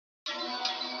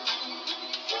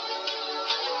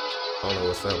I don't know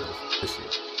what sample. This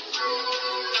shit.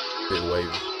 Bit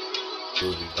wavy.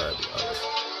 Groovy, vibey, honestly.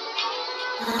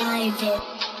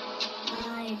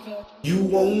 You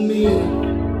want me.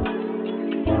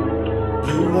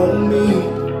 You want me.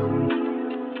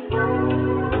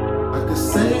 I could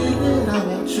say that I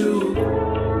want you.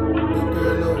 But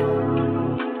girl, no.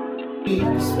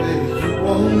 Because baby, you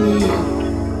want me.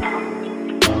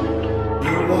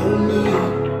 You want me.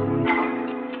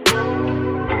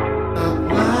 Stop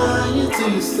lying to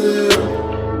yourself.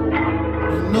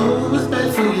 You know what's bad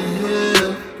for your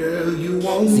health. Girl, you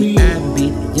want me. See, I be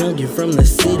youngin' from the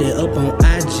city up on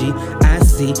IG. I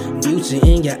see future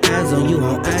in your eyes on you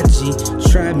on IG.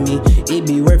 Try me, it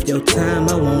be worth your time,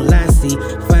 I won't lie. See,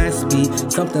 5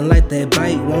 speed, something like that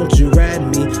bike, won't you ride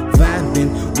me?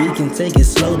 Vibing, we can take it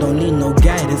slow, don't need no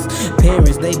guidance.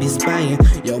 Parents, they be spying,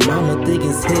 your mama thick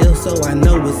as hell, so I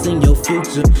know what's in your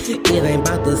future. It ain't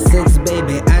about the sex,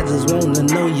 baby, I just wanna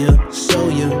know you, show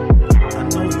you. I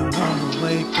know you wanna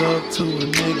wake up to a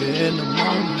nigga in the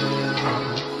morning,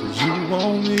 'cause you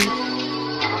want me.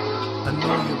 I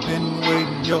know you've been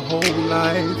waiting your whole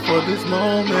life for this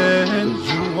moment, 'cause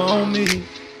you want me.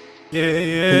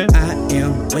 Yeah. Who I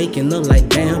am, waking up like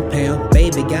damn Pam.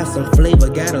 Baby got some flavor,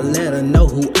 gotta let her know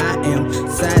who I am.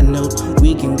 Side note,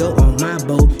 we can go on my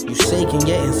boat. You shaking,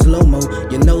 yeah, in slow-mo,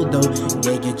 you know though.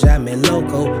 Yeah, you drive me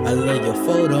loco, I love your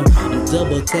photo. I'm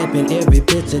double tapping every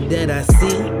picture that I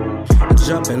see.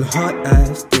 Dropping hard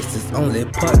eyes, this is only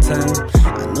part-time.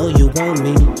 I know you want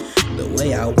me the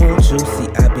way I want you. See,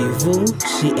 I be Vu,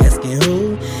 she asking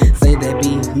who. Say that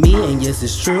be me, and yes,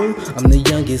 it's true. I'm the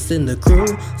youngest in the crew,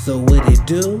 so what it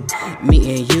do? Me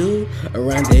and you, a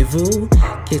rendezvous.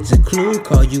 Catch a clue,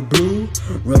 call you blue.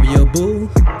 Rub your boo,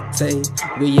 say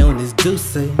we on this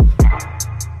deuce.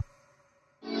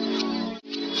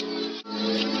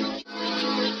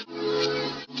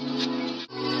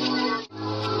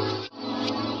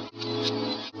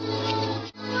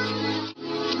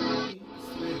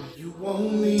 You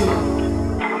want me. You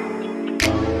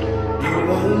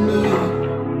want me.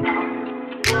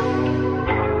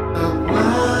 Stop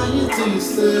lying to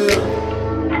yourself.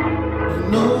 You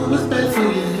know what's bad for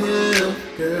your health.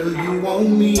 Girl, you want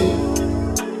me.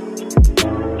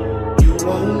 You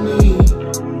want me.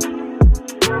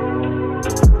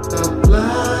 Stop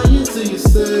lying to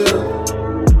yourself.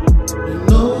 You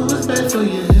know what's bad for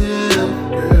your health.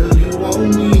 Girl, you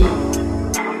want me.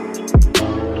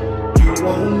 You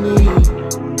want me.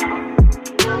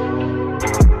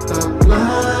 Stop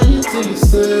lying to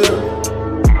yourself.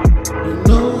 You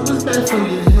know what's bad for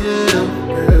your health.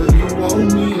 Girl, you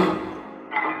want me.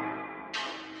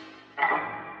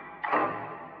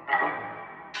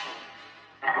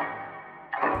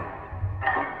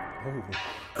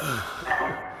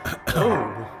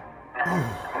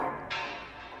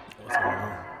 What's going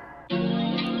on?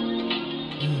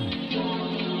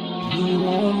 You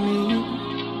want me.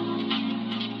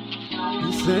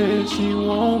 You said she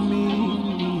want me.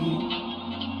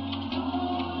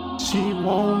 She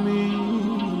want me.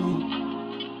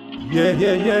 Yeah.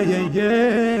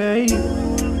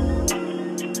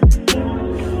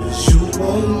 You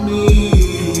want me.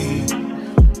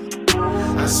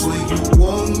 I swear you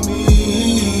want me.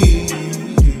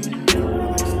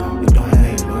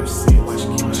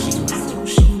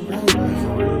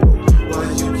 Why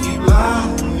you keep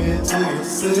lying to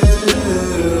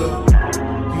yourself?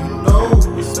 You know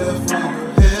it's bad for your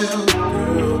health,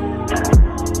 girl.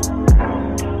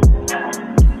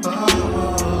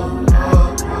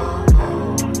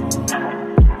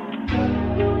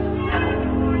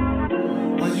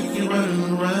 Why you keep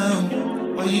running around?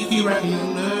 Why you keep writing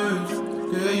your nerves?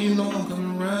 Girl, you know I'm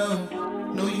coming around.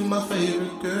 Know you my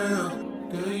favorite girl.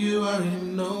 Girl, you already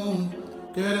know.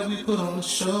 Girl, that we put on the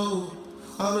show.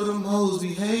 All of them hoes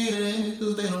be hating,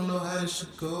 'cause they don't know how this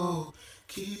should go.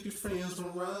 Keep your friends from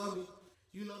around me.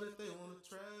 You know that they wanna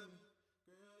try me.